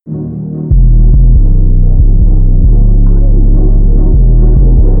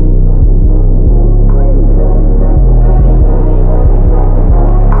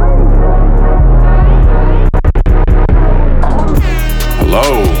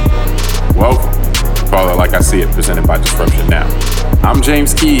Welcome to Call It Like I See It, presented by Disruption Now. I'm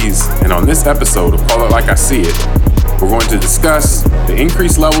James Keys, and on this episode of Call It Like I See It, we're going to discuss the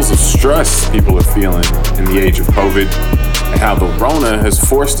increased levels of stress people are feeling in the age of COVID and how the Rona has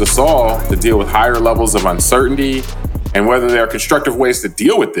forced us all to deal with higher levels of uncertainty and whether there are constructive ways to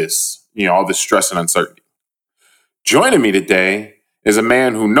deal with this, all this stress and uncertainty. Joining me today is a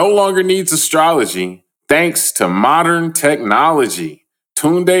man who no longer needs astrology thanks to modern technology.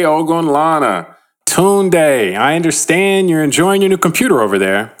 Tunde Ogunlana. Tunde, I understand you're enjoying your new computer over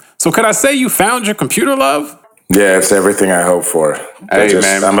there. So could I say you found your computer, love? Yeah, it's everything I hope for.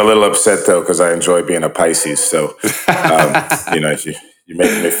 Man. I'm a little upset, though, because I enjoy being a Pisces. So, you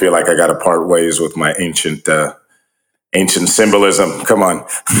make me feel like I got to part ways with my ancient symbolism. Come on.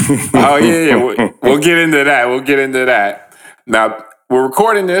 Oh, yeah. We'll get into that. Now, we're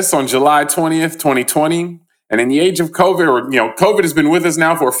recording this on July 20th, 2020. And in the age of COVID, COVID has been with us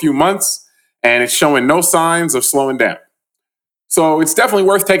now for a few months, and it's showing no signs of slowing down. So it's definitely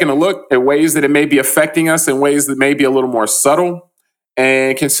worth taking a look at ways that it may be affecting us in ways that may be a little more subtle,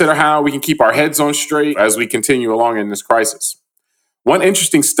 and consider how we can keep our heads on straight as we continue along in this crisis. One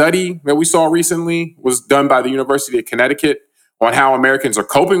interesting study that we saw recently was done by the University of Connecticut on how Americans are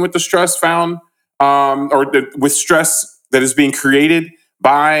coping with the stress with stress that is being created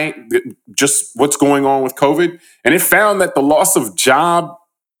by just what's going on with COVID. And it found that the loss of job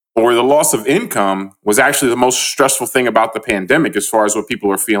or the loss of income was actually the most stressful thing about the pandemic as far as what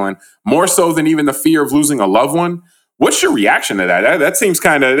people are feeling, more so than even the fear of losing a loved one. What's your reaction to that? That seems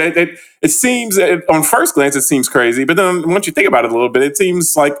kind of, it seems, on first glance, it seems crazy. But then once you think about it a little bit, it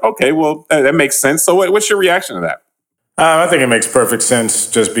seems like, okay, well, that makes sense. So what's your reaction to that? I think it makes perfect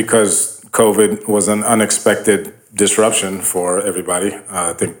sense just because COVID was an unexpected disruption for everybody,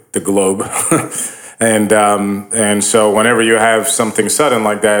 I think the globe. and so whenever you have something sudden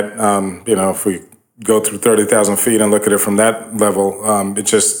like that, if we go through 30,000 feet and look at it from that level, it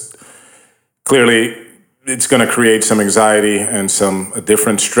just clearly it's going to create some anxiety and some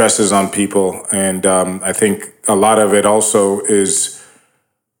different stresses on people. And I think a lot of it also is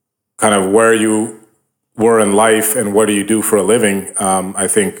kind of where you were in life and what do you do for a living. I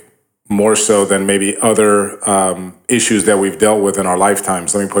think more so than maybe other issues that we've dealt with in our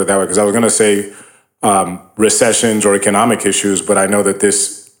lifetimes. Let me put it that way, because I was going to say recessions or economic issues, but I know that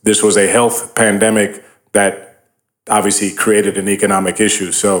this was a health pandemic that obviously created an economic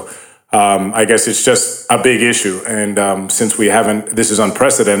issue. So I guess it's just a big issue. And since this is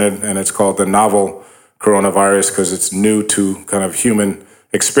unprecedented, and it's called the novel coronavirus because it's new to kind of human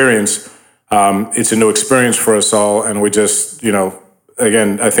experience. It's a new experience for us all. And we just,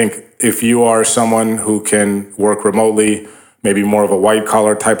 again, I think if you are someone who can work remotely, maybe more of a white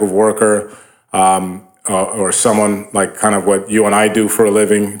collar type of worker, or someone like kind of what you and I do for a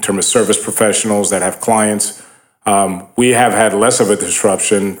living in terms of service professionals that have clients, we have had less of a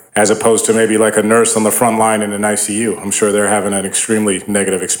disruption as opposed to maybe like a nurse on the front line in an ICU. I'm sure they're having an extremely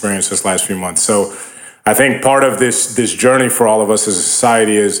negative experience this last few months. So I think part of this journey for all of us as a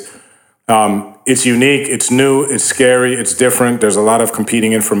society is it's unique, it's new, it's scary, it's different. There's a lot of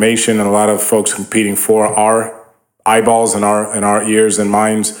competing information and a lot of folks competing for our eyeballs and our ears and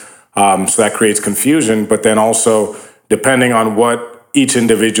minds. So that creates confusion. But then also, depending on what each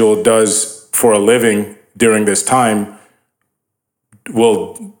individual does for a living during this time,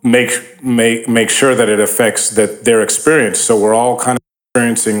 will make sure that it affects their experience. So we're all kind of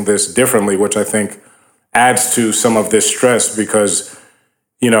experiencing this differently, which I think adds to some of this stress because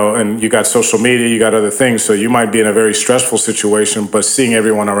and you got social media, you got other things. So you might be in a very stressful situation, but seeing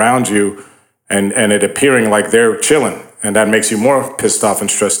everyone around you and it appearing like they're chilling, and that makes you more pissed off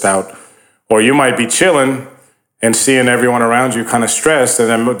and stressed out. Or you might be chilling and seeing everyone around you kind of stressed, and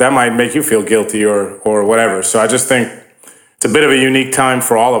then that might make you feel guilty or whatever. So I just think it's a bit of a unique time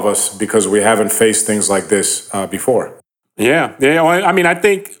for all of us because we haven't faced things like this before. Yeah. I mean, I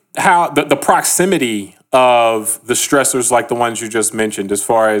think how the proximity of the stressors like the ones you just mentioned, as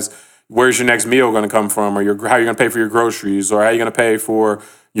far as where's your next meal going to come from, or how you're going to pay for your groceries, or how you're going to pay for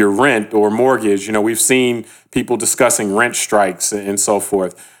your rent or mortgage. We've seen people discussing rent strikes and so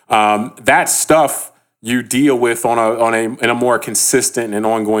forth. That stuff you deal with in a more consistent and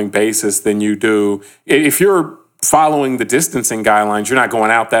ongoing basis than you do if you're following the distancing guidelines. You're not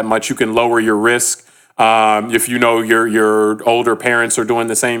going out that much. You can lower your risk. If your older parents are doing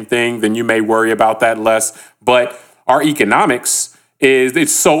the same thing, then you may worry about that less. But our economics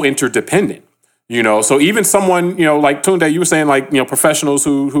it's so interdependent. So even someone, like Tunde, you were saying, like, professionals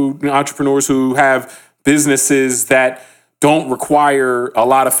who entrepreneurs who have businesses that don't require a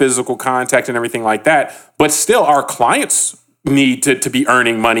lot of physical contact and everything like that, but still our clients need to be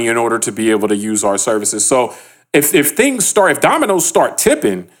earning money in order to be able to use our services. So if dominoes start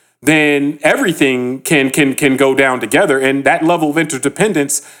tipping, then everything can go down together. And that level of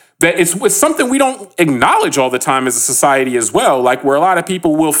interdependence, that it's something we don't acknowledge all the time as a society as well. Like, where a lot of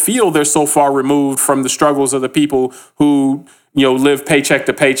people will feel they're so far removed from the struggles of the people who, live paycheck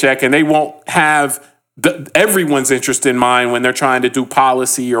to paycheck, and they won't have everyone's interest in mind when they're trying to do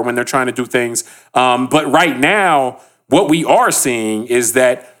policy or when they're trying to do things. But right now, what we are seeing is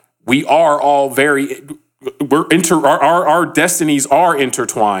that we are all our destinies are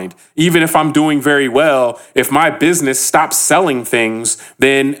intertwined. Even if I'm doing very well, if my business stops selling things,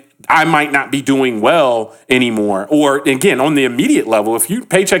 then I might not be doing well anymore. Or again, on the immediate level, if you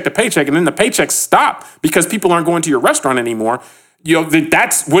paycheck to paycheck and then the paychecks stop because people aren't going to your restaurant anymore,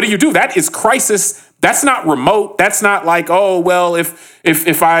 that's what do you do? That is crisis. That's not remote. That's not like, oh, well,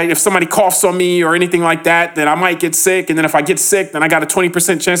 if somebody coughs on me or anything like that, then I might get sick. And then if I get sick, then I got a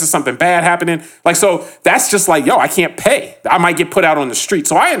 20% chance of something bad happening. Like, so that's just like, I can't pay. I might get put out on the street.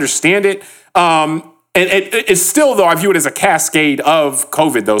 So I understand it. And it's still, though, I view it as a cascade of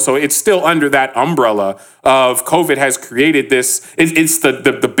COVID, though. So it's still under that umbrella of COVID has created this. It's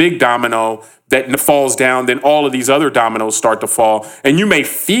the big domino that falls down. Then all of these other dominoes start to fall. And you may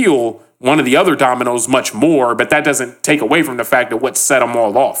feel one of the other dominoes much more, but that doesn't take away from the fact that what set them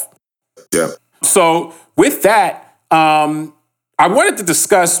all off. Yeah. So with that, I wanted to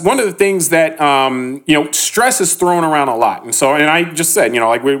discuss one of the things that, stress is thrown around a lot. And I just said,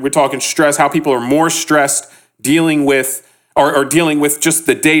 like we're talking stress, how people are more stressed dealing with or dealing with just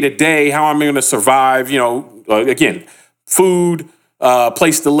the day to day, how I'm going to survive, again, food,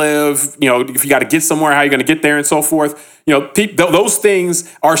 place to live, if you got to get somewhere, how you're going to get there and so forth. Those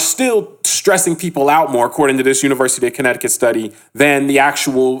things are still stressing people out more, according to this University of Connecticut study, than the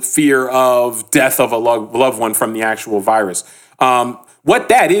actual fear of death of a loved one from the actual virus. What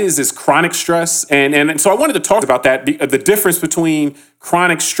that is chronic stress. And so I wanted to talk about that, the difference between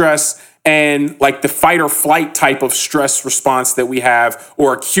chronic stress and like the fight or flight type of stress response that we have,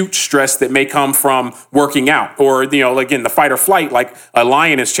 or acute stress that may come from working out, or, again, the fight or flight, like a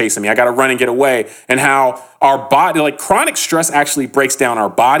lion is chasing me, I got to run and get away, and how our body, like chronic stress actually breaks down our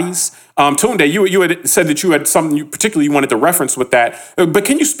bodies. Tunde, you had said that you had something you particularly wanted to reference with that, but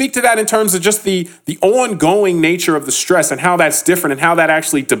can you speak to that in terms of just the ongoing nature of the stress and how that's different and how that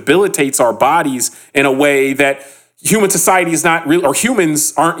actually debilitates our bodies in a way that human society is not real, or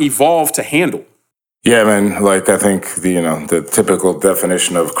humans aren't evolved to handle? Yeah, man. Like, I think the typical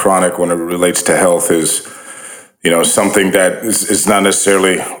definition of chronic when it relates to health is, something that is not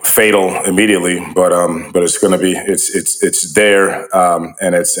necessarily fatal immediately, but it's going to be, it's there,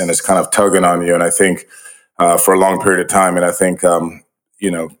 and it's kind of tugging on you. And I think for a long period of time, and I think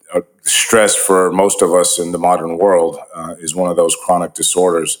stress for most of us in the modern world is one of those chronic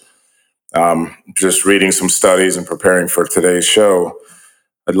disorders. Just reading some studies and preparing for today's show,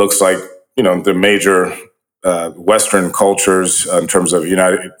 it looks like, the major Western cultures in terms of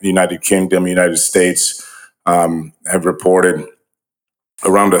United Kingdom, United States, have reported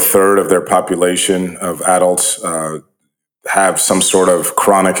around a third of their population of adults have some sort of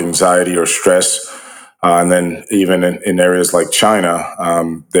chronic anxiety or stress. And then even in areas like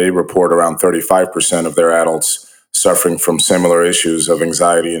China, they report around 35% of their adults suffering from similar issues of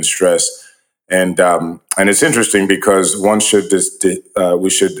anxiety and stress. And it's interesting because we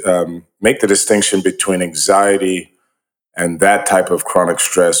should make the distinction between anxiety and that type of chronic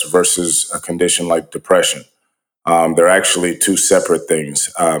stress versus a condition like depression. They're actually two separate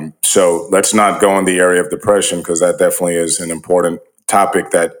things. So let's not go in the area of depression, because that definitely is an important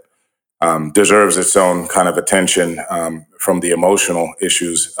topic that deserves its own kind of attention from the emotional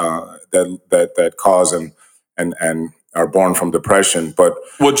issues that cause and are born from depression. But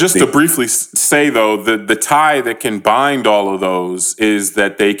just to briefly say, though, the tie that can bind all of those is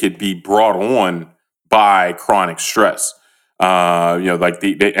that they could be brought on by chronic stress. Like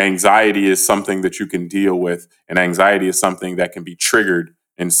the anxiety is something that you can deal with, and anxiety is something that can be triggered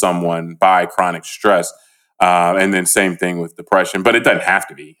in someone by chronic stress. And then same thing with depression, but it doesn't have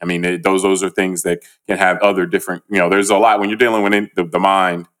to be. I mean, those are things that can have other different, there's a lot when you're dealing with the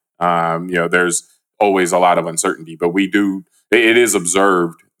mind, there's always a lot of uncertainty, but it is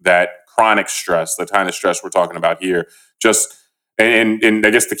observed that chronic stress, the kind of stress we're talking about here, and I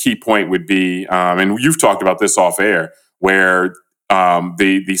guess the key point would be, and you've talked about this off air, where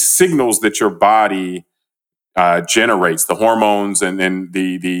the signals that your body generates, the hormones and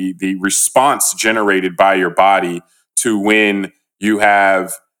the response generated by your body to when you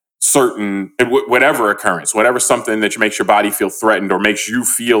have whatever occurrence, whatever something that makes your body feel threatened or makes you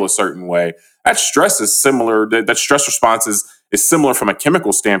feel a certain way, that stress is similar. That stress response is similar from a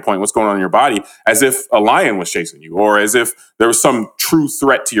chemical standpoint, what's going on in your body, as if a lion was chasing you or as if there was some true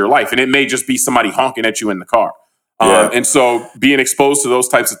threat to your life. And it may just be somebody honking at you in the car. And so being exposed to those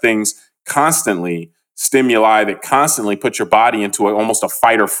types of things constantly, stimuli that constantly put your body into almost a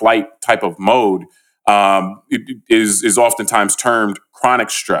fight or flight type of mode, is oftentimes termed chronic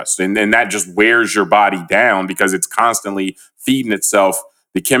stress. And that just wears your body down because it's constantly feeding itself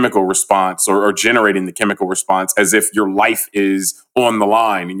the chemical response or generating the chemical response as if your life is on the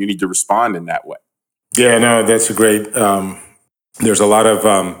line and you need to respond in that way. Yeah, no, that's a great, there's a lot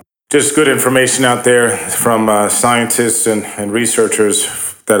of just good information out there from scientists and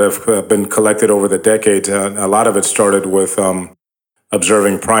researchers that have been collected over the decades. A lot of it started with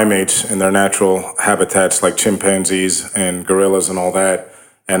observing primates in their natural habitats like chimpanzees and gorillas and all that,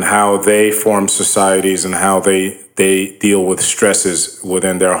 and how they form societies and how they deal with stresses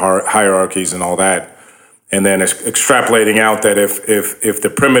within their hierarchies and all that. And then extrapolating out that if the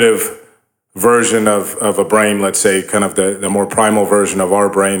primitive version of a brain, let's say kind of the more primal version of our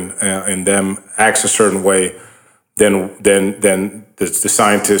brain in them acts a certain way, then the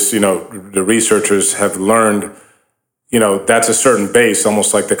scientists, the researchers have learned, that's a certain base,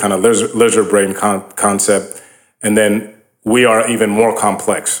 almost like the kind of lizard brain concept. And then we are even more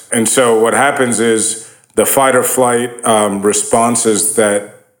complex. And so what happens is the fight or flight responses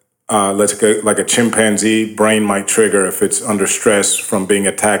that like a chimpanzee brain might trigger if it's under stress from being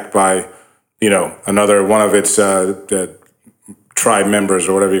attacked by, another one of its the tribe members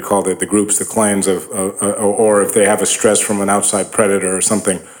or whatever you call it, the groups, the clans or if they have a stress from an outside predator or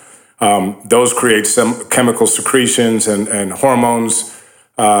something. Those create some chemical secretions and hormones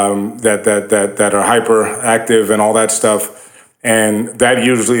that are hyperactive and all that stuff, and that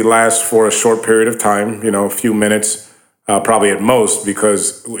usually lasts for a short period of time, a few minutes, probably at most,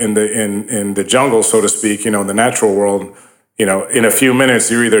 because in the jungle, so to speak, in the natural world, in a few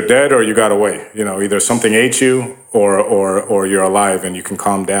minutes you're either dead or you got away. Either something ate you or you're alive and you can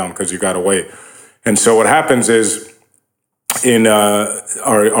calm down because you got away. And so what happens is in our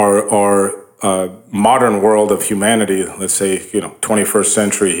modern world of humanity, let's say 21st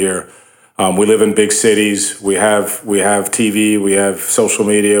century here, we live in big cities. We have TV, we have social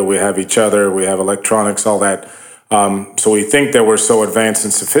media, we have each other, we have electronics, all that. So we think that we're so advanced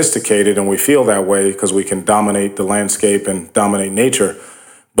and sophisticated, and we feel that way because we can dominate the landscape and dominate nature.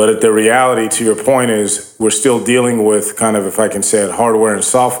 But the reality, to your point, is we're still dealing with kind of, if I can say it, hardware and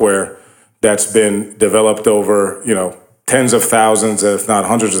software that's been developed over, tens of thousands, if not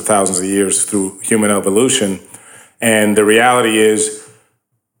hundreds of thousands of years through human evolution. And the reality is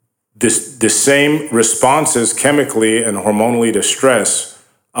the same responses chemically and hormonally to stress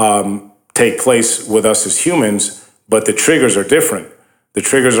take place with us as humans, but the triggers are different. The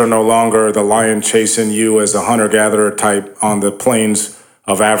triggers are no longer the lion chasing you as a hunter-gatherer type on the plains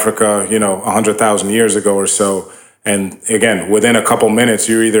of Africa, 100,000 years ago or so. And again, within a couple minutes,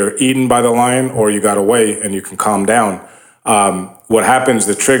 you're either eaten by the lion or you got away and you can calm down. What happens,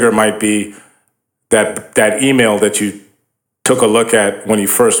 the trigger might be that email that you took a look at when you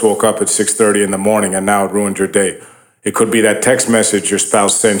first woke up at 6:30 in the morning and now it ruined your day. It could be that text message your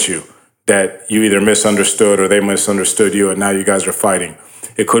spouse sent you that you either misunderstood or they misunderstood you and now you guys are fighting.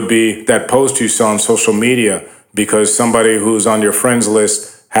 It could be that post you saw on social media because somebody who's on your friends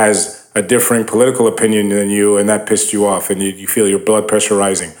list has a differing political opinion than you and that pissed you off and you feel your blood pressure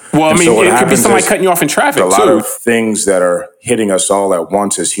rising. Well, it could be somebody cutting you off in traffic, too. A lot of things that are hitting us all at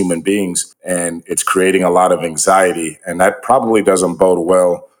once as human beings, and it's creating a lot of anxiety. And that probably doesn't bode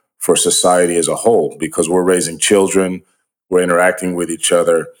well for society as a whole because we're raising children, we're interacting with each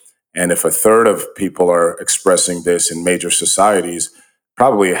other. And if a third of people are expressing this in major societies,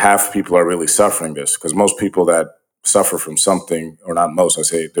 probably half people are really suffering this because most people that suffer from something, or not most, I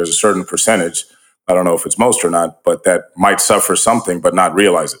say there's a certain percentage, I don't know if it's most or not, but that might suffer something but not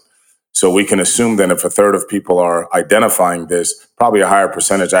realize it. So we can assume then if a third of people are identifying this, probably a higher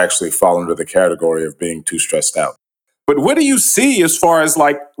percentage actually fall into the category of being too stressed out. But what do you see as far as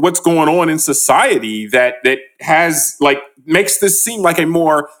like what's going on in society that has like makes this seem like a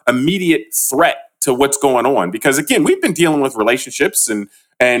more immediate threat to what's going on? Because again, we've been dealing with relationships and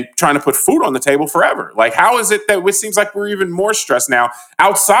trying to put food on the table forever. Like, how is it that it seems like we're even more stressed now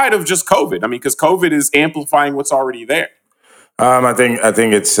outside of just COVID? I mean, because COVID is amplifying what's already there. I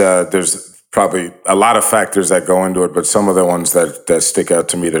think it's there's probably a lot of factors that go into it, but some of the ones that stick out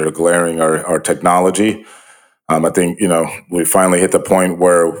to me that are glaring are technology. I think, we finally hit the point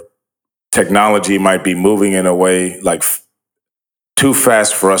where technology might be moving in a way like too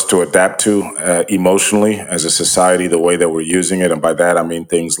fast for us to adapt to emotionally as a society, the way that we're using it. And by that, I mean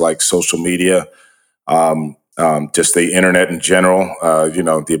things like social media, just the internet in general,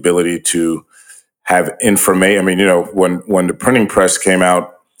 the ability to have information. I mean, when the printing press came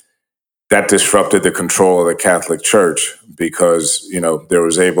out, that disrupted the control of the Catholic Church because, there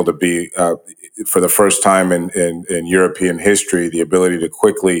was able to be, for the first time in European history, the ability to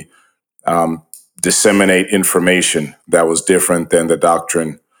quickly disseminate information that was different than the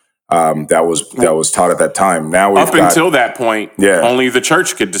doctrine that was taught at that time. Now until that point, yeah, only the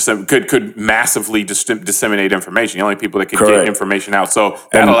church could massively disseminate information. The only people that could get information out. So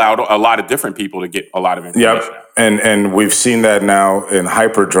that allowed a lot of different people to get a lot of information out. And we've seen that now in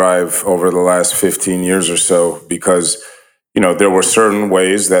hyperdrive over the last 15 years or so because, there were certain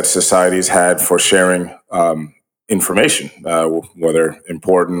ways that societies had for sharing information, whether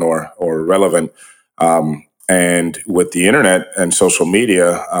important or relevant. And with the internet and social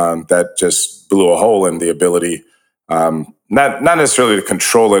media, that just blew a hole in the ability, not necessarily to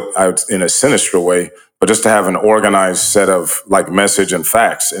control it out in a sinister way, but just to have an organized set of message and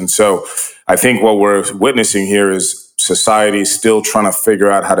facts. And so I think what we're witnessing here is society still trying to figure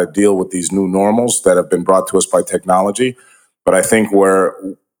out how to deal with these new normals that have been brought to us by technology. But I think where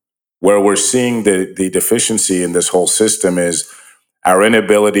we're seeing the deficiency in this whole system is our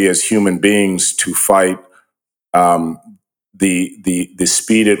inability as human beings to fight the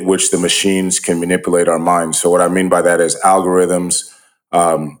speed at which the machines can manipulate our minds. So what I mean by that is algorithms,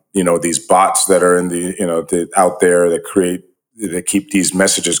 these bots that are in out there that keep these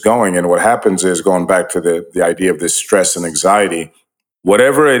messages going. And what happens is, going back to the idea of this stress and anxiety,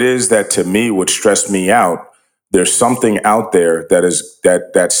 whatever it is that to me would stress me out, there's something out there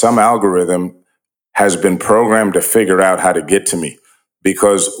that some algorithm has been programmed to figure out how to get to me.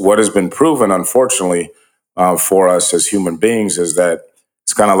 Because what has been proven, unfortunately, for us as human beings is that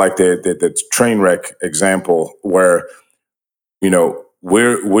it's kind of like the train wreck example where,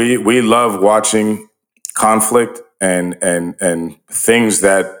 we love watching conflict and things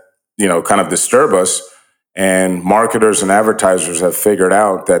that, kind of disturb us. And marketers and advertisers have figured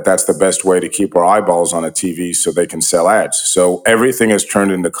out that that's the best way to keep our eyeballs on a TV so they can sell ads. So everything has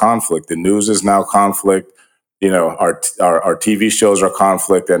turned into conflict. The news is now conflict. Our TV shows are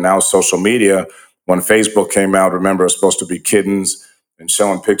conflict, and now social media. When Facebook came out, remember, it was supposed to be kittens and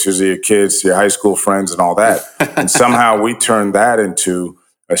showing pictures of your kids, your high school friends, and all that. And somehow we turned that into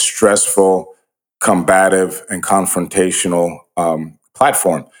a stressful, combative, and confrontational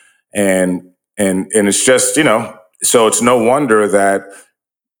platform. And it's just, so it's no wonder that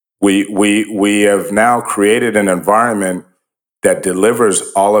we have now created an environment that delivers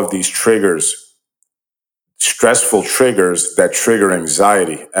all of these triggers, stressful triggers that trigger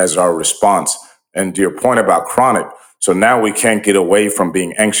anxiety as our response. And to your point about chronic, so now we can't get away from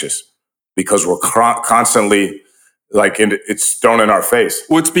being anxious because we're constantly it's thrown in our face.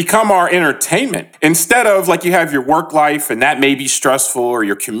 Well, it's become our entertainment. Instead of you have your work life and that may be stressful, or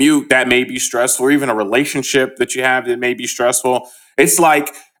your commute, that may be stressful, or even a relationship that you have that may be stressful. It's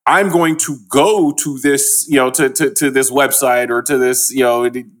like, I'm going to go to this, to this website or to this,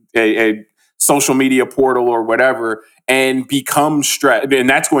 a social media portal or whatever, and become stressed. And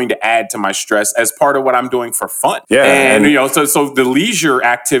that's going to add to my stress as part of what I'm doing for fun. Yeah. And so the leisure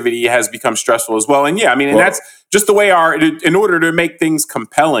activity has become stressful as well. And and that's just the way in order to make things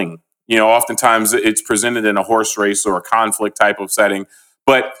compelling, oftentimes it's presented in a horse race or a conflict type of setting.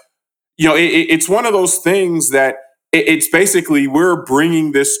 But, it's one of those things that it's basically, we're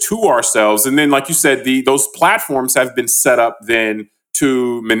bringing this to ourselves. And then, like you said, those platforms have been set up then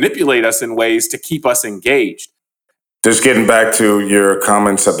to manipulate us in ways to keep us engaged. Just getting back to your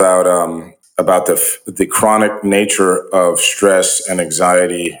comments about the chronic nature of stress and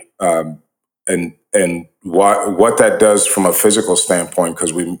anxiety, and what that does from a physical standpoint,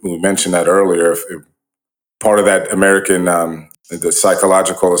 because we mentioned that earlier. If part of that American the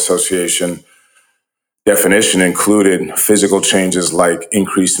Psychological Association definition included physical changes like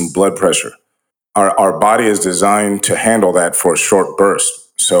increase in blood pressure. Our body is designed to handle that for a short burst.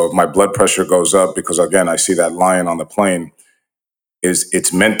 So if my blood pressure goes up, because again, I see that lion on the plane,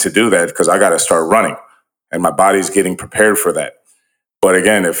 it's meant to do that because I got to start running and my body's getting prepared for that. But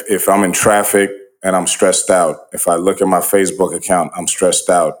again, if I'm in traffic and I'm stressed out, if I look at my Facebook account, I'm stressed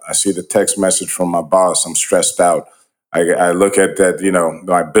out. I see the text message from my boss, I'm stressed out. I look at that,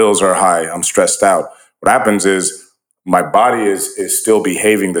 my bills are high, I'm stressed out. What happens is my body is still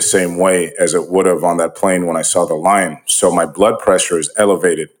behaving the same way as it would have on that plane when I saw the lion. So my blood pressure is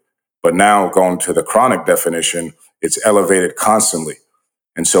elevated. But now going to the chronic definition, it's elevated constantly.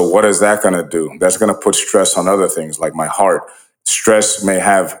 And so what is that going to do? That's going to put stress on other things like my heart, stress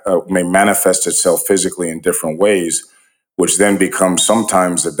may manifest itself physically in different ways, which then becomes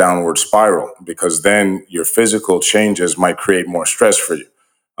sometimes a downward spiral, because then your physical changes might create more stress for you.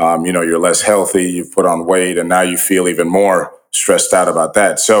 You're less healthy, you've put on weight, and now you feel even more stressed out about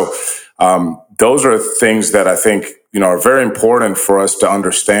that. So those are things that I think, are very important for us to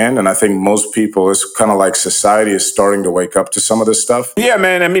understand. And I think most people, it's kind of like society is starting to wake up to some of this stuff. Yeah,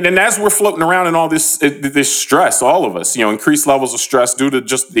 man. I mean, and as we're floating around in all this stress, all of us, increased levels of stress due to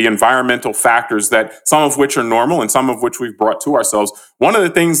just the environmental factors, that some of which are normal and some of which we've brought to ourselves. One of the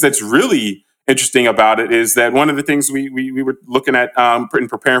things that's really interesting about it is that one of the things we were looking at in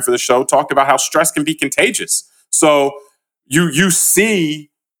preparing for the show talked about how stress can be contagious. So you see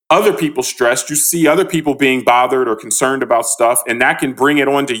other people stressed, you see other people being bothered or concerned about stuff, and that can bring it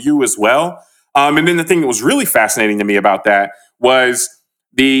on to you as well. And then the thing that was really fascinating to me about that was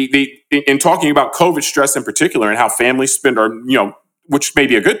in talking about COVID stress in particular and how families spend, which may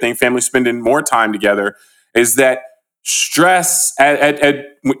be a good thing, families spending more time together, is that stress at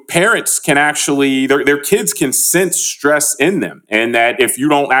parents can actually, their kids can sense stress in them. And that if you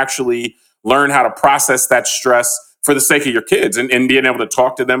don't actually learn how to process that stress for the sake of your kids and being able to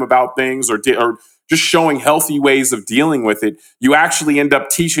talk to them about things or just showing healthy ways of dealing with it, you actually end up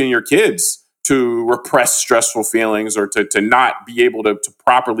teaching your kids to repress stressful feelings or to not be able to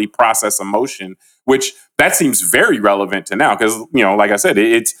properly process emotion, which that seems very relevant to now because, like I said,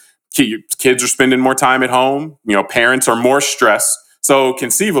 it's kids are spending more time at home. Parents are more stressed. So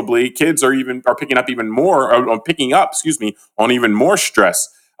conceivably, kids are picking up on even more stress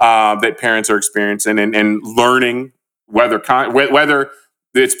that parents are experiencing and learning whether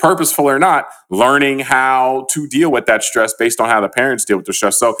it's purposeful or not, learning how to deal with that stress based on how the parents deal with the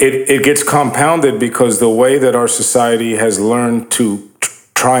stress. So it gets compounded because the way that our society has learned to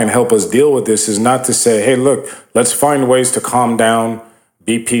try and help us deal with this is not to say, hey, look, let's find ways to calm down,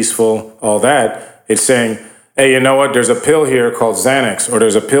 be peaceful, all that. It's saying, hey, you know what? There's a pill here called Xanax, or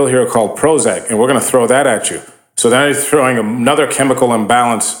there's a pill here called Prozac, and we're going to throw that at you. So then you're throwing another chemical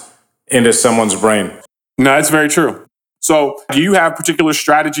imbalance into someone's brain. No, that's very true. So do you have particular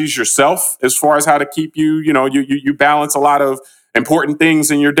strategies yourself as far as how to keep you balance a lot of important things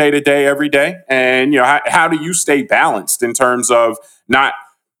in your day-to-day every day? And, how do you stay balanced in terms of not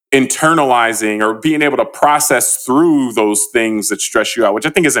internalizing or being able to process through those things that stress you out, which I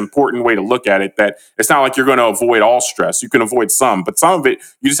think is an important way to look at it, that it's not like you're going to avoid all stress. You can avoid some, but some of it,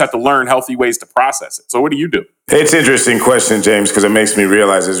 you just have to learn healthy ways to process it. So what do you do? It's an interesting question, James, because it makes me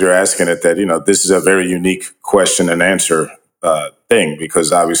realize as you're asking it that, this is a very unique question and answer thing,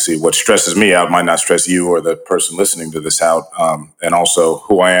 because obviously what stresses me out might not stress you or the person listening to this out. And also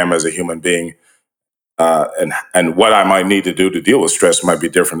who I am as a human being and what I might need to do to deal with stress might be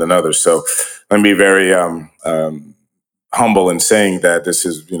different than others. So let me be very humble in saying that this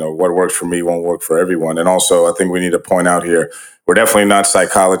is, what works for me won't work for everyone. And also, I think we need to point out here, we're definitely not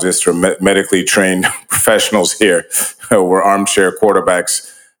psychologists or medically trained professionals here. We're armchair quarterbacks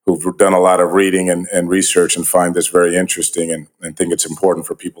who've done a lot of reading and research and find this very interesting and think it's important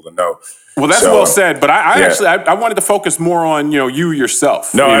for people to know. Well, that's well said, but I wanted to focus more on, you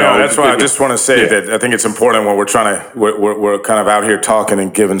yourself. No, that's why I just want to say that I think it's important when we're kind of out here talking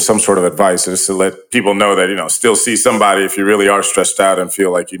and giving some sort of advice, just to let people know that, still see somebody if you really are stressed out and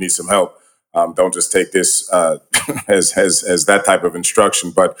feel like you need some help. Don't just take this as that type of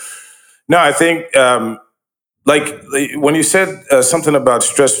instruction. But no, I think like when you said something about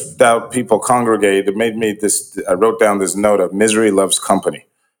stressed out people congregate, it made me I wrote down this note of misery loves company.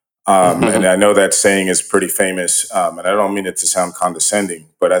 And I know that saying is pretty famous, and I don't mean it to sound condescending,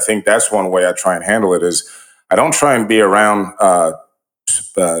 but I think that's one way I try and handle it is I don't try and be around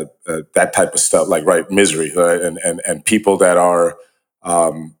that type of stuff, like misery, right? And people that are,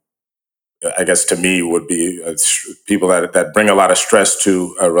 I guess to me would be people that bring a lot of stress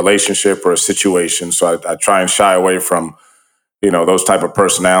to a relationship or a situation. So I try and shy away from, those type of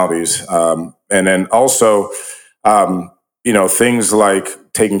personalities, and then also. Things like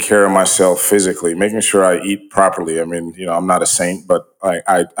taking care of myself physically, making sure I eat properly. I mean, I'm not a saint, but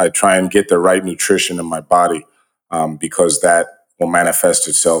I try and get the right nutrition in my body because that will manifest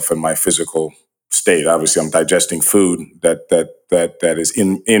itself in my physical state. Obviously, I'm digesting food that is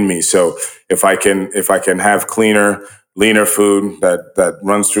in me. So if I can have cleaner, leaner food that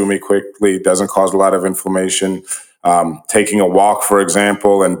runs through me quickly, doesn't cause a lot of inflammation. Taking a walk, for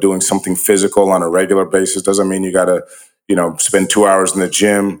example, and doing something physical on a regular basis doesn't mean you got to spend 2 hours in the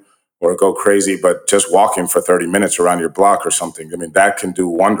gym or go crazy, but just walking for 30 minutes around your block or something. I mean, that can do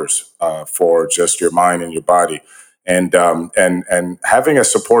wonders for just your mind and your body. And having a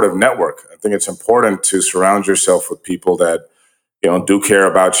supportive network. I think it's important to surround yourself with people that do care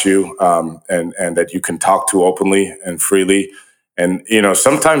about you, and that you can talk to openly and freely. And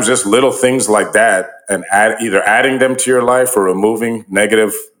sometimes just little things like that, and either adding them to your life or removing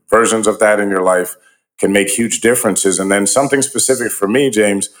negative versions of that in your life can make huge differences. And then something specific for me,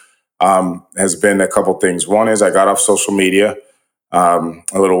 James, has been a couple things. One is I got off social media a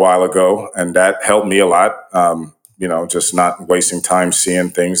little while ago, and that helped me a lot. Just not wasting time seeing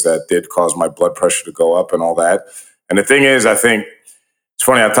things that did cause my blood pressure to go up and all that. And the thing is, I think it's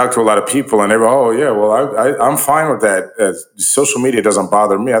funny. I talk to a lot of people, and they go, "Oh, yeah, well, I'm fine with that. Social media doesn't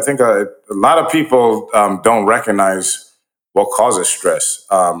bother me." I think a lot of people don't recognize what causes stress.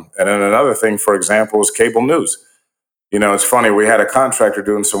 And then another thing, for example, is cable news. It's funny. We had a contractor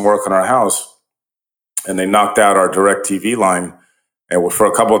doing some work on our house, and they knocked out our direct TV line. And for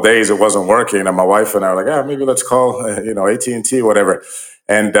a couple of days, it wasn't working. And my wife and I were like, maybe let's call, AT&T, whatever.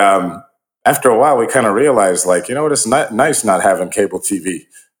 And after a while, we kind of realized, it's not nice not having cable TV,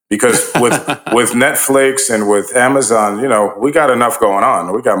 because with Netflix and with Amazon, we got enough going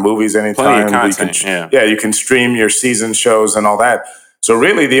on. We got movies anytime. Plenty of content, you can stream your season shows and all that. So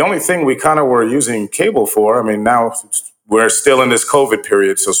really, the only thing we kind of were using cable for, now we're still in this COVID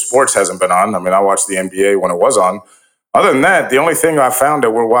period, so sports hasn't been on. I watched the NBA when it was on. Other than that, the only thing I found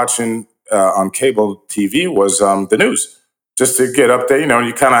that we're watching on cable TV was the news, just to get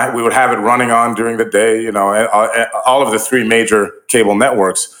update. We would have it running on during the day. All of the three major cable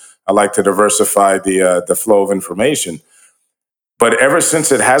networks. I like to diversify the flow of information. But ever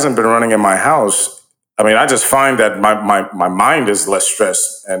since it hasn't been running in my house, I just find that my mind is less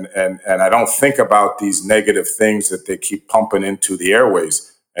stressed, and I don't think about these negative things that they keep pumping into the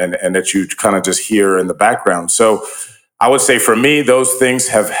airways, and that you kind of just hear in the background. So I would say for me, those things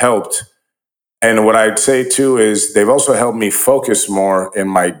have helped. And what I'd say too is they've also helped me focus more in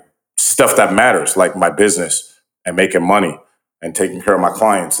my stuff that matters, like my business and making money and taking care of my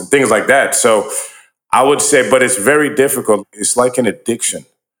clients and things like that. So I would say, but it's very difficult. It's like an addiction.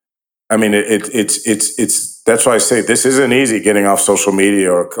 It's that's why I say this isn't easy, getting off social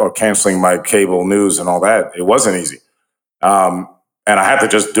media or canceling my cable news and all that. It wasn't easy. And I had to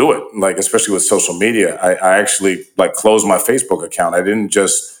just do it, especially with social media. I actually closed my Facebook account. I didn't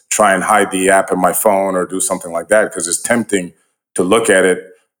just try and hide the app in my phone or do something like that, because it's tempting to look at it.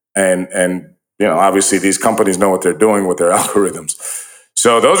 And obviously these companies know what they're doing with their algorithms.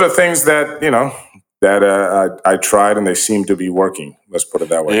 So those are things that, I tried, and they seem to be working. Let's put it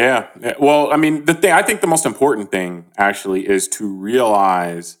that way. Yeah. Well, I think the most important thing actually is to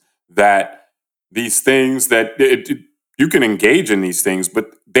realize that these things that you can engage in these things,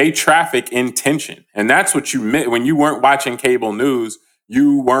 but they traffic intention. And that's what you meant when you weren't watching cable news.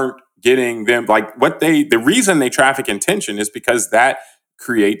 You weren't getting them the reason they traffic intention is because that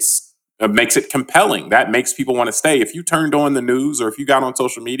makes it compelling. That makes people want to stay. If you turned on the news, or if you got on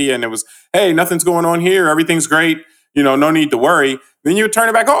social media and it was, hey, nothing's going on here, everything's great, no need to worry, then you would turn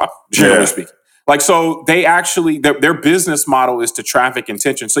it back off, generally speaking. So they actually, their business model is to traffic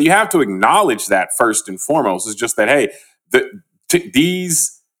intention. So you have to acknowledge that first and foremost. It's just that, hey,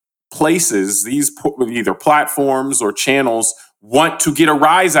 these places, these either platforms or channels want to get a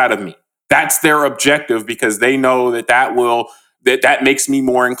rise out of me. That's their objective, because they know that makes me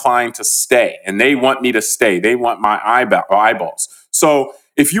more inclined to stay, and they want me to stay. They want my eyeballs. So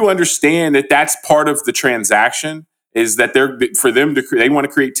if you understand that that's part of the transaction, is that they want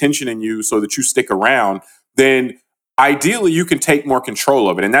to create tension in you so that you stick around, then ideally you can take more control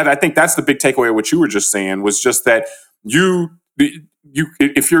of it. And I think that's the big takeaway of what you were just saying, was just that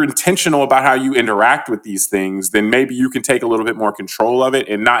if you're intentional about how you interact with these things, then maybe you can take a little bit more control of it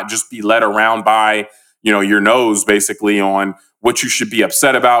and not just be led around by, your nose basically on what you should be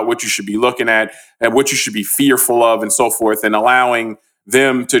upset about, what you should be looking at, and what you should be fearful of, and so forth, and allowing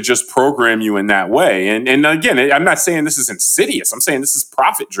them to just program you in that way. And again, I'm not saying this is insidious. I'm saying this is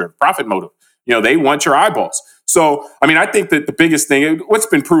profit-driven, profit motive. They want your eyeballs. So, I think that the biggest thing, what's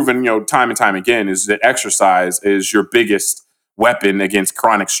been proven, time and time again, is that exercise is your biggest weapon against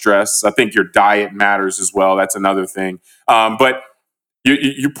chronic stress. I think your diet matters as well. That's another thing. But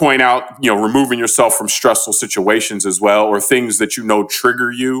you point out, removing yourself from stressful situations as well, or things that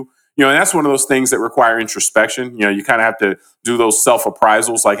trigger you. And that's one of those things that require introspection. You kind of have to do those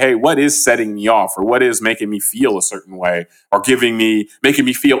self-appraisals, like, hey, what is setting me off, or what is making me feel a certain way, or making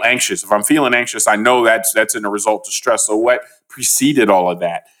me feel anxious? If I'm feeling anxious, I know that's in a result of stress. So what preceded all of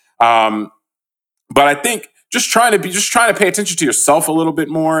that? But I think just trying to pay attention to yourself a little bit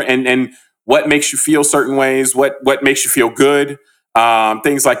more, and what makes you feel certain ways, what makes you feel good.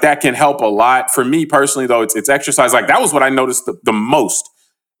 Things like that can help a lot. For me personally, though, it's exercise. That was what I noticed the most.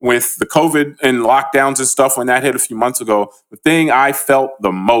 with the COVID and lockdowns and stuff, when that hit a few months ago, the thing I felt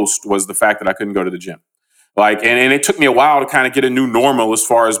the most was the fact that I couldn't go to the gym. Like, and it took me a while to kind of get a new normal as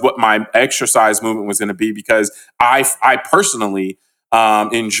far as what my exercise movement was going to be, because I personally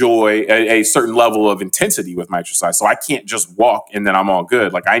enjoy a certain level of intensity with my exercise. So I can't just walk and then I'm all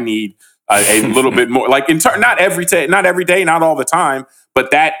good. Like, I need a little bit more, like not every day, not all the time,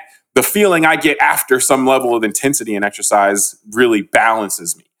 but that the feeling I get after some level of intensity in exercise really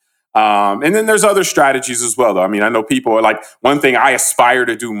balances me. And then there's other strategies as well, though. I mean, I know people are like, one thing I aspire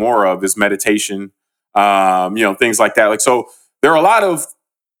to do more of is meditation, things like that. Like, so there are a lot of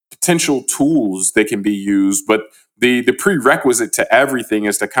potential tools that can be used, but the prerequisite to everything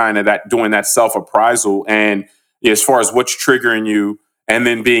is to kind of doing that self-appraisal, and as far as what's triggering you, and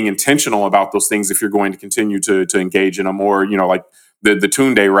then being intentional about those things if you're going to continue to engage in them, or like the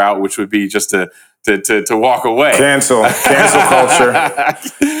Tunde route, which would be just to walk away. Cancel culture.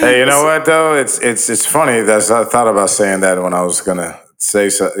 Hey, you know what though? It's funny. I thought about saying that when I was gonna say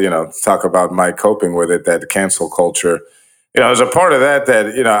talk about my coping with it. That cancel culture, as a part of that.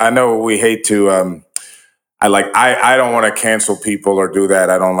 I know we hate to. I don't want to cancel people or do that.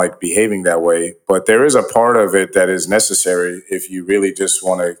 I don't like behaving that way. But there is a part of it that is necessary if you really just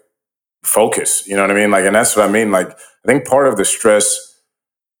want to focus. You know what I mean? Like, and that's what I mean. Like, I think part of the stress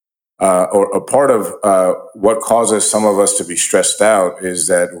or a part of what causes some of us to be stressed out is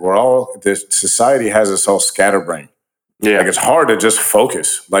that society has us all scatterbrained. Yeah. Like, it's hard to just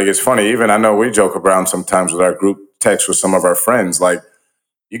focus. Like, it's funny. Even I know we joke around sometimes with our group text with some of our friends. Like,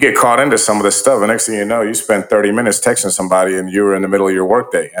 you get caught into some of this stuff, and next thing you know, you spend 30 minutes texting somebody and you were in the middle of your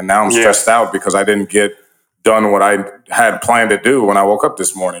workday. And now I'm stressed out because I didn't get done what I had planned to do when I woke up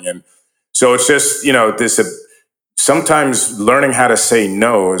this morning. And so it's just, sometimes learning how to say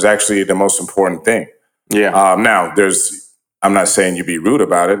no is actually the most important thing. Yeah. Now, I'm not saying you be rude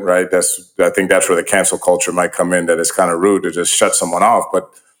about it, right? I think that's where the cancel culture might come in, that it's kind of rude to just shut someone off. But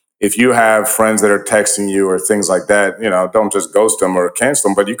if you have friends that are texting you or things like that, don't just ghost them or cancel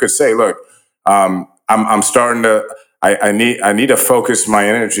them. But you could say, look, I'm starting to, I need to focus my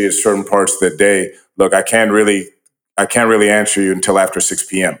energy at certain parts of the day. Look, I can't really answer you until after 6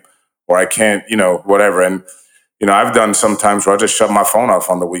 p.m. or I can't, whatever. And, I've done sometimes where I just shut my phone off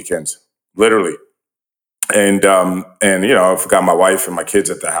on the weekends, literally. And I've got my wife and my kids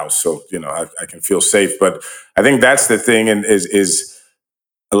at the house, so, I can feel safe. But I think that's the thing, and is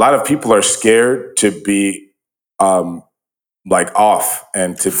a lot of people are scared to be off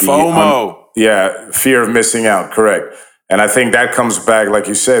and to be FOMO. Fear of missing out. Correct. And I think that comes back, like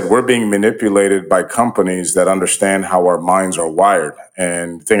you said, we're being manipulated by companies that understand how our minds are wired.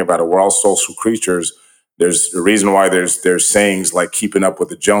 And think about it, we're all social creatures. There's a reason why there's sayings like keeping up with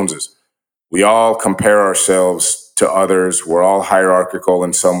the Joneses. We all compare ourselves to others. We're all hierarchical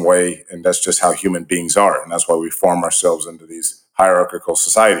in some way, and that's just how human beings are. And that's why we form ourselves into these hierarchical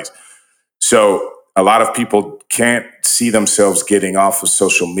societies. So a lot of people can't see themselves getting off of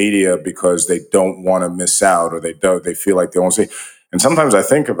social media because they don't want to miss out, or they feel like they won't see. And sometimes I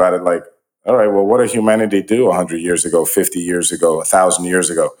think about it like, all right, well, what did humanity do 100 years ago, 50 years ago, 1,000 years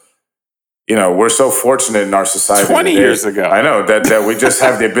ago? We're so fortunate in our society. 20 years ago. I know that we just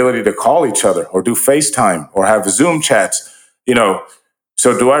have the ability to call each other or do FaceTime or have Zoom chats,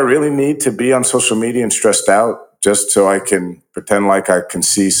 So do I really need to be on social media and stressed out just so I can pretend like I can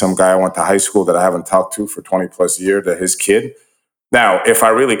see some guy I went to high school that I haven't talked to for 20 plus years, to his kid? Now, if I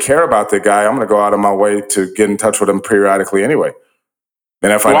really care about the guy, I'm going to go out of my way to get in touch with him periodically anyway.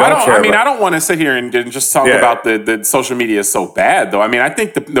 And if I don't want to sit here and just talk about the social media is so bad, though. I mean, I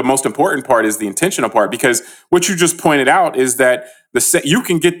think the most important part is the intentional part, because what you just pointed out is that you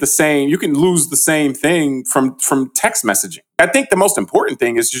can lose the same thing from text messaging. I think the most important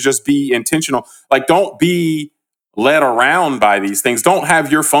thing is to just be intentional. Like, don't be led around by these things. Don't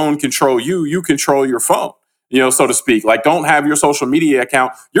have your phone control you. You control your phone, so to speak. Like, don't have your social media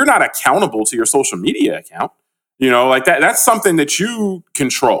account. You're not accountable to your social media account. Like that's something that you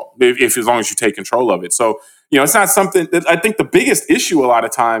control if as long as you take control of it. So, it's not something that I think the biggest issue a lot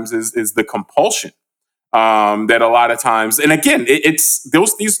of times is the compulsion that a lot of times, and again,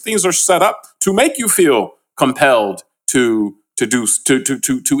 these things are set up to make you feel compelled to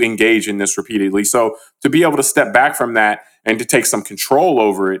engage in this repeatedly. So to be able to step back from that and to take some control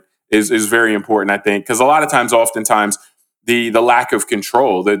over it is very important, I think, because a lot of times, oftentimes, the lack of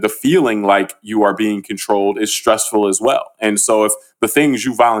control, the feeling like you are being controlled is stressful as well. And so if the things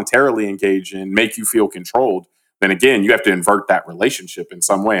you voluntarily engage in make you feel controlled, then again, you have to invert that relationship in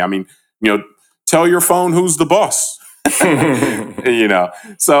some way. I mean, tell your phone who's the boss. You know.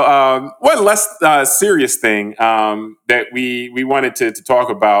 So one less serious thing that we wanted to talk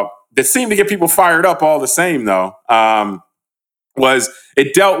about that seemed to get people fired up all the same, though, was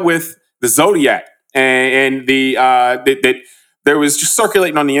it dealt with the zodiac and that there was just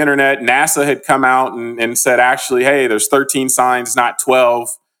circulating on the internet. NASA had come out and said, actually, hey, there's 13 signs, not 12,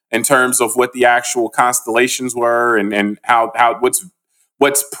 in terms of what the actual constellations were and how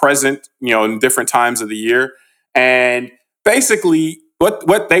what's present, in different times of the year. And basically,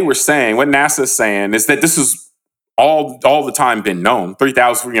 what they were saying, what NASA's saying, is that this is all the time been known.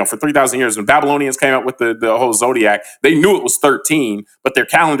 3,000, for 3,000 years, when Babylonians came up with the whole zodiac, they knew it was 13, but their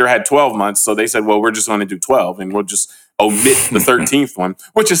calendar had 12 months, so they said, well, we're just going to do 12, and we'll just omit the 13th one,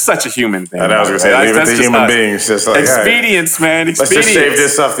 which is such a human thing. And I was going to say, leave it to human beings. Just like, expedience, man. Let's just shave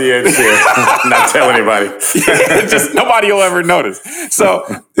this off the edge here. Not tell anybody. Just nobody will ever notice. So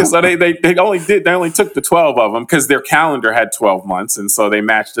they only took the 12 of them because their calendar had 12 months, and so they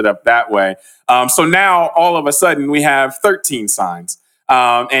matched it up that way. So now all of a sudden we have 13 signs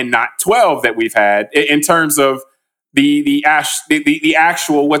and not 12 that we've had in terms of the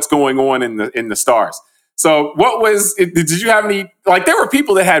actual what's going on in the stars. So did you have any, there were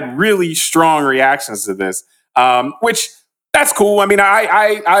people that had really strong reactions to this, which that's cool. I mean,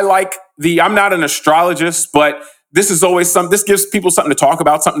 I like I'm not an astrologist, but this is always this gives people something to talk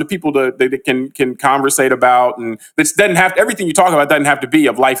about, something to people that can conversate about. And this doesn't have everything you talk about doesn't have to be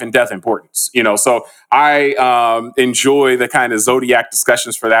of life and death importance, so I enjoy the kind of zodiac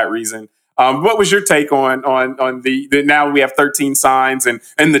discussions for that reason. What was your take on the now we have 13 signs and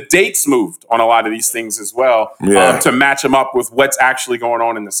the dates moved on a lot of these things as well to match them up with what's actually going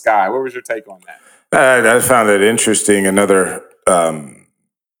on in the sky? What was your take on that? I found it interesting. Another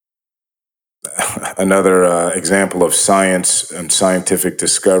example of science and scientific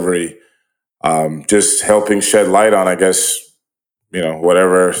discovery, just helping shed light on, I guess,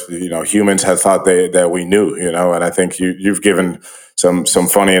 whatever, humans had thought that we knew, and I think you've given some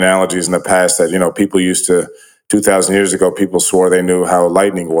funny analogies in the past that, people used to, 2,000 years ago, people swore they knew how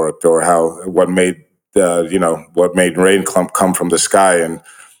lightning worked or what made rain come from the sky. And,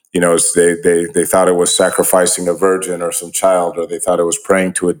 they thought it was sacrificing a virgin or some child, or they thought it was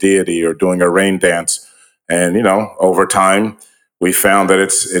praying to a deity or doing a rain dance. And, over time, we found that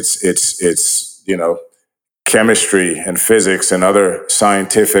it's chemistry and physics and other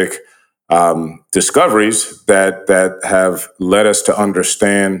scientific discoveries that have led us to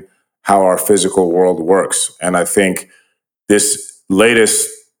understand how our physical world works. And I think this latest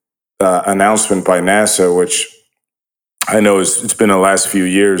announcement by NASA, which I know it's been the last few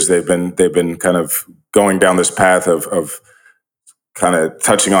years, they've been kind of going down this path of kind of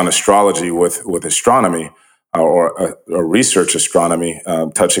touching on astrology with astronomy or research astronomy,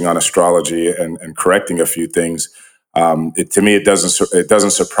 touching on astrology and correcting a few things. To me, it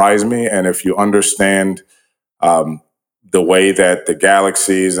doesn't surprise me. And if you understand the way that the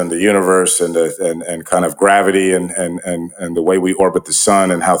galaxies and the universe and kind of gravity and the way we orbit the sun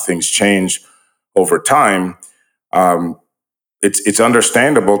and how things change over time, it's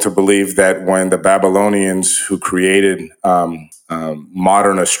understandable to believe that when the Babylonians, who created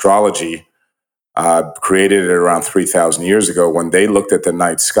modern astrology, created it around 3,000 years ago, when they looked at the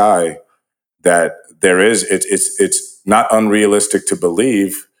night sky, that it's not unrealistic to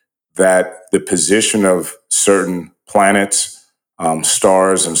believe that the position of certain planets,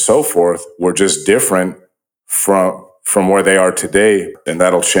 stars, and so forth were just different from where they are today, and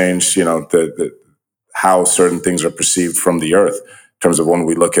that'll change, the how certain things are perceived from the Earth in terms of when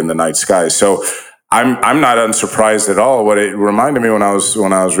we look in the night sky. So I'm not unsurprised at all. What it reminded me when I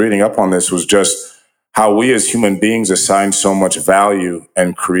was reading up on this was just how we as human beings assign so much value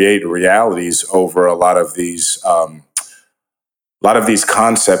and create realities over a lot of these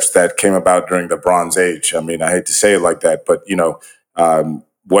concepts that came about during the Bronze Age. I mean, I hate to say it like that, but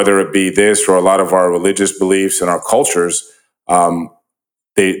whether it be this or a lot of our religious beliefs and our cultures,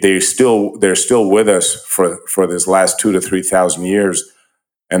 they're still with us for this last 2,000 to 3,000 years,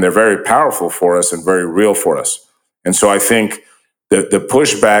 and they're very powerful for us and very real for us. And so I think the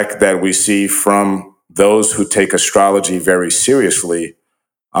pushback that we see from those who take astrology very seriously,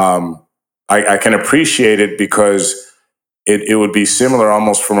 I can appreciate it, because it would be similar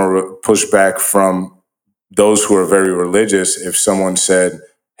almost from a pushback from those who are very religious if someone said,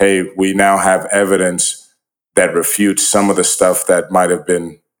 hey, we now have evidence that refutes some of the stuff that might have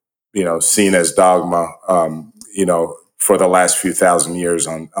been, seen as dogma, for the last few thousand years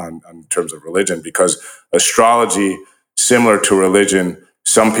on terms of religion. Because astrology, similar to religion,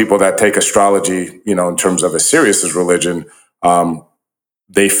 some people that take astrology, in terms of as serious as religion,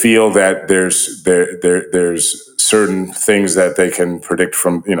 they feel that there's certain things that they can predict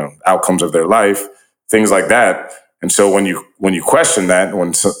from, outcomes of their life, things like that. And so when you question that,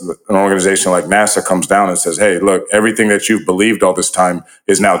 when an organization like NASA comes down and says, "Hey, look, everything that you've believed all this time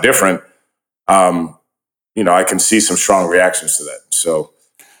is now different," I can see some strong reactions to that. So,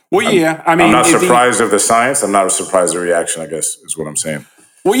 well, yeah, I'm not surprised of the science. I'm not surprised of the reaction, I guess, is what I'm saying.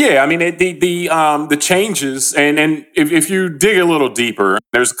 Well, yeah, I mean the changes, and if you dig a little deeper,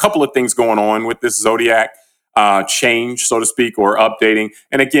 there's a couple of things going on with this zodiac change, so to speak, or updating.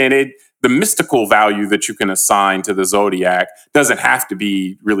 And again, the mystical value that you can assign to the zodiac doesn't have to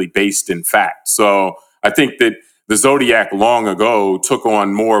be really based in fact. So I think that the zodiac long ago took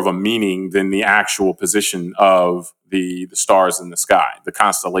on more of a meaning than the actual position of the stars in the sky, the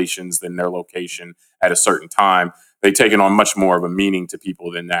constellations, than their location at a certain time. They've taken on much more of a meaning to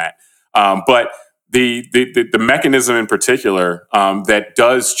people than that. But the mechanism in particular that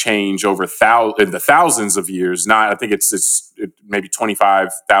does change over the thousands of years, not I think it's maybe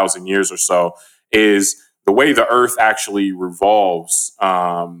 25,000 years or so, is the way the Earth actually revolves.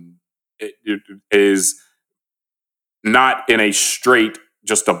 It is not in a straight,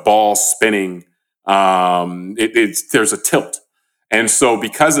 just a ball spinning. There's a tilt. And so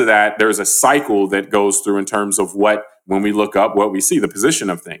because of that, there's a cycle that goes through in terms of when we look up, what we see, the position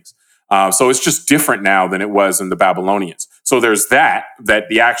of things. So it's just different now than it was in the Babylonians. So there's that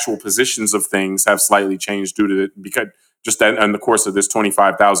the actual positions of things have slightly changed because just in the course of this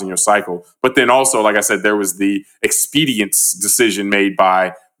 25,000 year cycle. But then also, like I said, there was the expedience decision made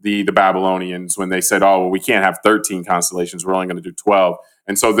by the Babylonians when they said, "Oh, well, we can't have 13 constellations. We're only going to do 12."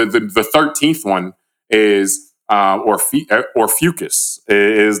 And so the 13th one is Orpheus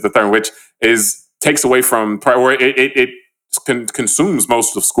is the third, which takes away from, or it consumes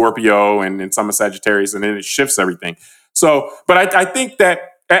most of Scorpio and some of Sagittarius, and then it shifts everything. So, but I think that,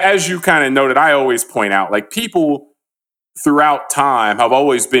 as you kind of noted, I always point out, like, people throughout time have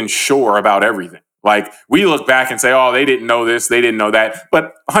always been sure about everything. Like, we look back and say, "Oh, they didn't know this, they didn't know that."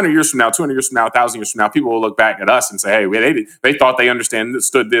 But 100 years from now, 200 years from now, 1,000 years from now, people will look back at us and say, "Hey, they thought they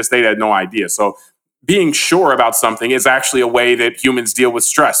understood this, they had no idea." So being sure about something is actually a way that humans deal with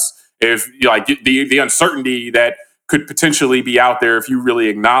stress. If the uncertainty that could potentially be out there, if you really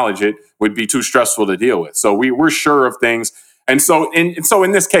acknowledge it, would be too stressful to deal with. So we're sure of things. And so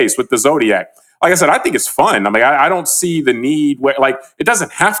in this case with the zodiac, like I said, I think it's fun. I mean, I don't see the need it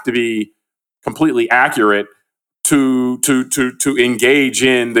doesn't have to be completely accurate to engage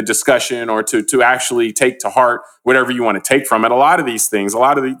in the discussion or to actually take to heart whatever you want to take from it. A lot of these things, a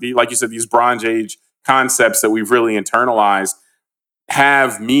lot of the like you said, these Bronze Age concepts that we've really internalized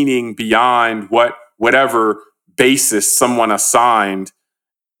have meaning beyond whatever basis someone assigned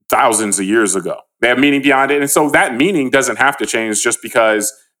thousands of years ago. They have meaning beyond it. And so that meaning doesn't have to change just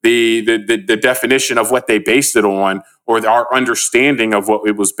because the definition of what they based it on, or our understanding of what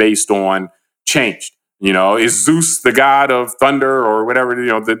it was based on, changed. Is Zeus the god of thunder or whatever,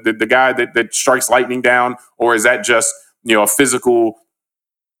 the guy that strikes lightning down? Or is that just, a physical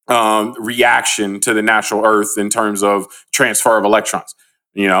reaction to the natural earth in terms of transfer of electrons?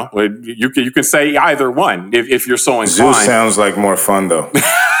 You can say either one if you're so inclined. Zeus sounds like more fun, though.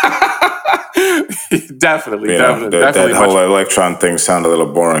 Definitely. That whole electron thing sounded a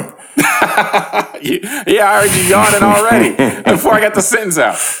little boring. Yeah, I heard you yawning already before I got the sentence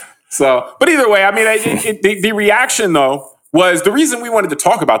out. So, but either way, I mean, the reaction, though, was the reason we wanted to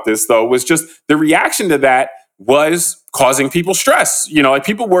talk about this, though, was just the reaction to that was causing people stress.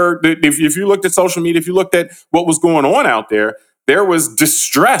 People were, if you looked at social media, if you looked at what was going on out there, there was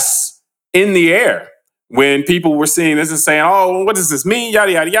distress in the air when people were seeing this and saying, "Oh, what does this mean?"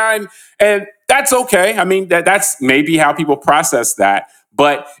 Yada, yada, yada. And that's okay. I mean, that's maybe how people process that.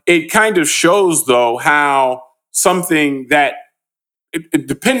 But it kind of shows, though, how something that,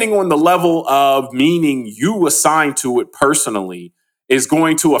 depending on the level of meaning you assign to it personally, is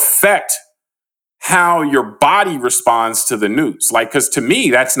going to affect how your body responds to the news. Because to me,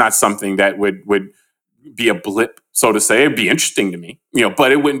 that's not something that would be a blip, so to say. It'd be interesting to me,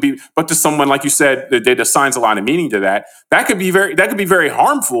 but it wouldn't be. But to someone, like you said, that assigns a lot of meaning to that could be very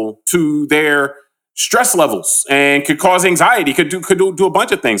harmful to their stress levels and could cause anxiety. Could do a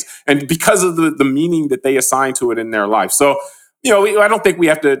bunch of things, and because of the meaning that they assign to it in their life. So, I don't think we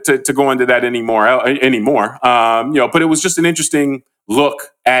have to go into that anymore. But it was just an interesting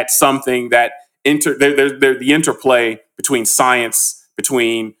look at something that the interplay between science,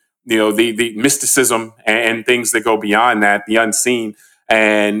 between the mysticism and things that go beyond that, the unseen,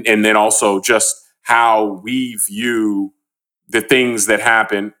 and then also just how we view the things that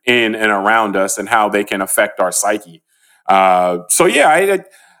happen in and around us and how they can affect our psyche. So yeah,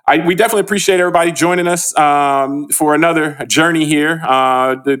 we definitely appreciate everybody joining us for another journey here.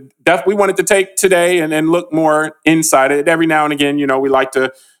 We wanted to take today and look more inside it. Every now and again, we like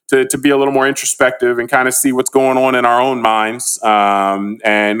to be a little more introspective and kind of see what's going on in our own minds and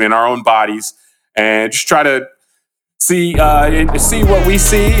in our own bodies, and just try to see what we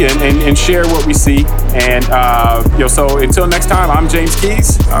see and share what we see. And so until next time, I'm James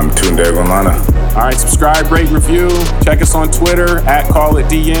Keys. I'm Tunde Romana. All right, subscribe, rate, review. Check us on Twitter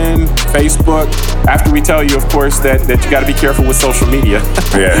 @CallItDN, Facebook. After we tell you, of course, that you got to be careful with social media.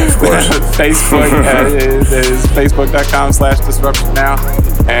 Yeah, of course. Facebook is facebook.com/disruption now.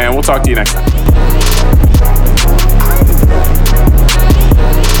 And we'll talk to you next time.